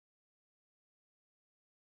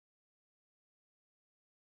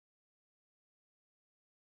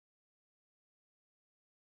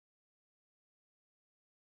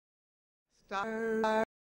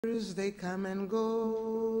Stars, they come and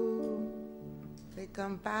go. They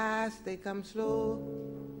come fast, they come slow.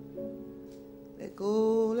 They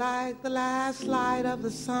go like the last light of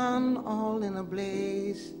the sun, all in a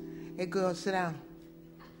blaze. Hey girl, sit down.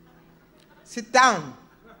 Sit down.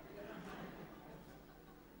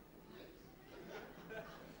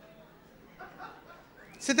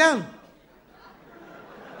 Sit down.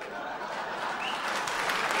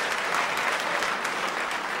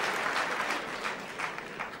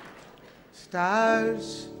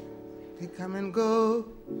 Stars, they come and go.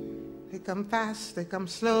 They come fast, they come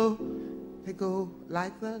slow. They go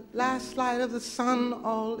like the last light of the sun,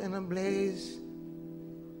 all in a blaze.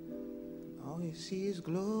 All you see is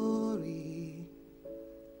glory.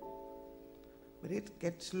 But it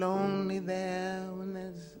gets lonely there when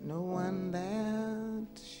there's no one there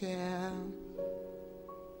to share.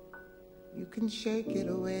 You can shake it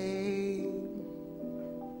away.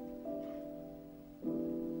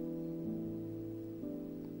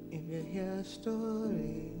 If you hear a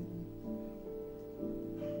story,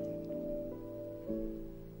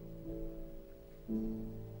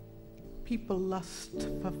 people lust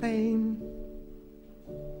for fame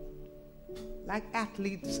like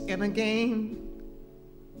athletes in a game.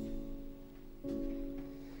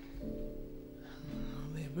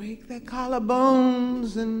 They break their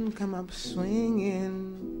collarbones and come up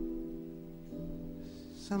swinging.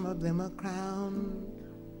 Some of them are crowned,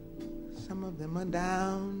 some of them are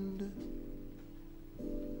downed,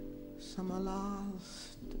 some are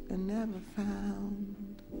lost and never found.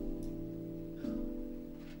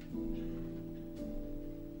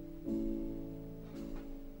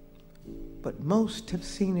 But most have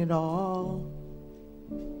seen it all.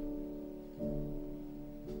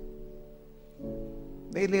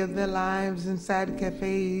 They live their lives inside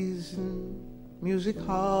cafes and music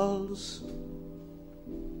halls.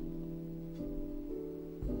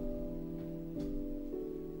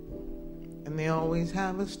 And they always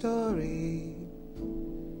have a story.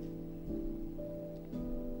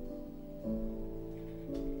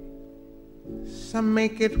 Some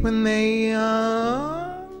make it when they're young,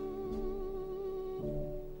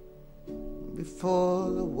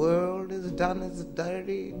 before the world has done its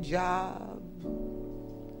dirty job.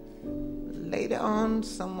 Later on,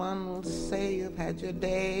 someone will say you've had your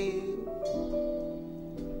day.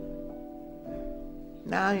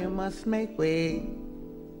 Now you must make way.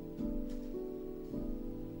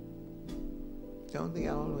 Don't they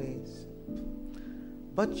always?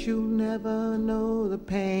 But you'll never know the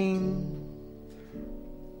pain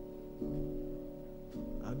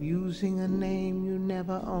of using a name you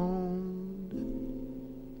never owned.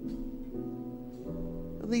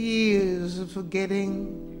 The years of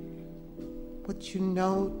forgetting what you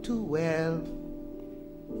know too well.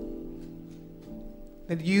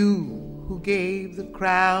 That you who gave the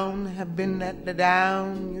crown have been let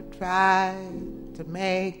down. You tried to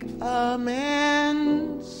make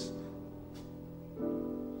amends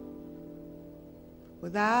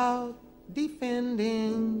without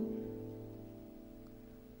defending,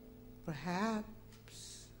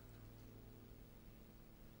 perhaps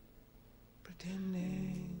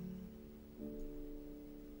pretending.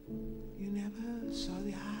 You never saw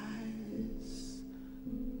the eyes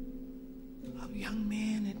of young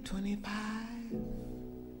men at 25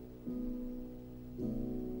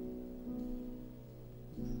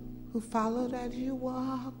 who followed as you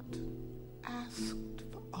walked, asked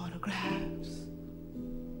for autographs,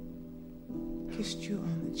 kissed you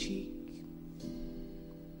on the cheek.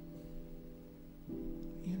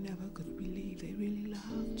 You never could believe they really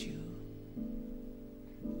loved you.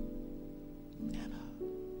 Never.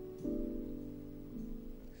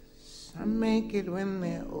 Some make it when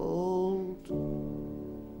they're old.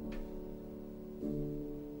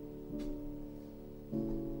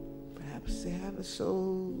 Perhaps they have a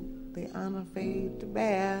soul they aren't afraid to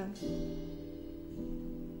bear.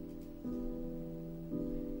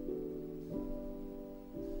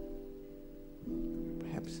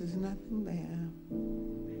 Perhaps there's nothing there.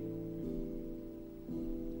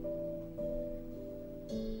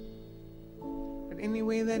 But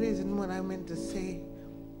anyway, that isn't what I meant to say.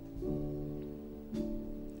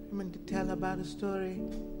 I meant to tell about a story,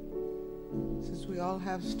 since we all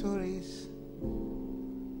have stories.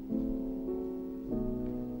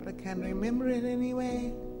 But I can't remember it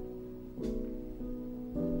anyway.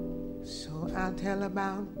 So I'll tell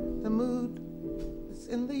about the mood that's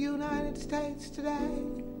in the United States today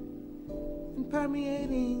and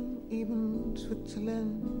permeating even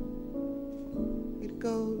Switzerland. It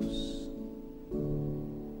goes.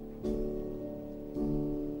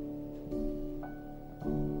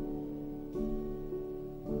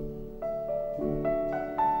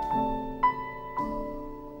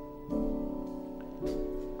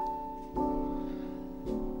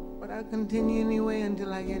 I'll continue anyway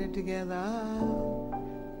until I get it together.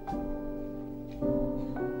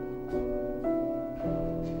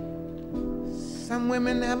 Some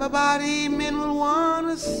women have a body men will want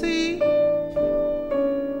to see,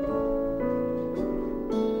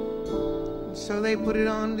 so they put it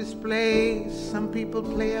on display. Some people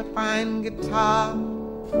play a fine guitar.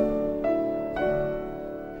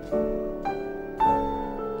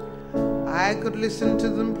 I could listen to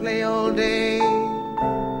them play all day.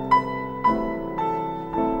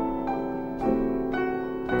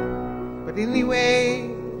 But anyway,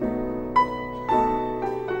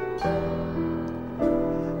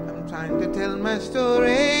 I'm trying to tell my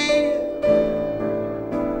story.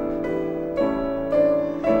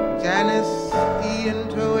 Janice Ian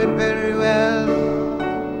told it very well.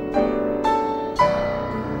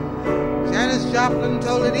 Janis Joplin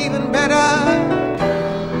told it even better.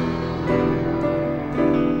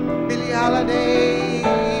 Holiday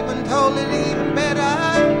even told it even better.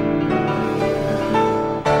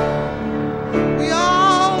 We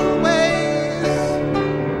always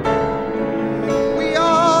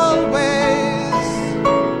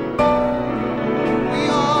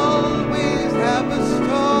have a story.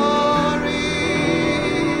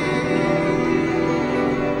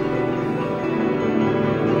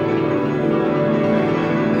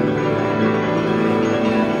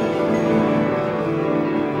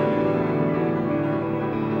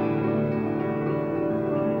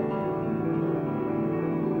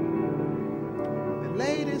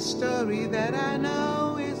 Story that I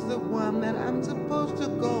know is the one that I'm supposed to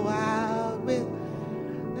go out with.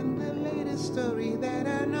 And the latest story that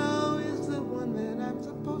I know is the one that I'm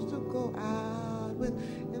supposed to go out with.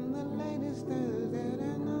 And the latest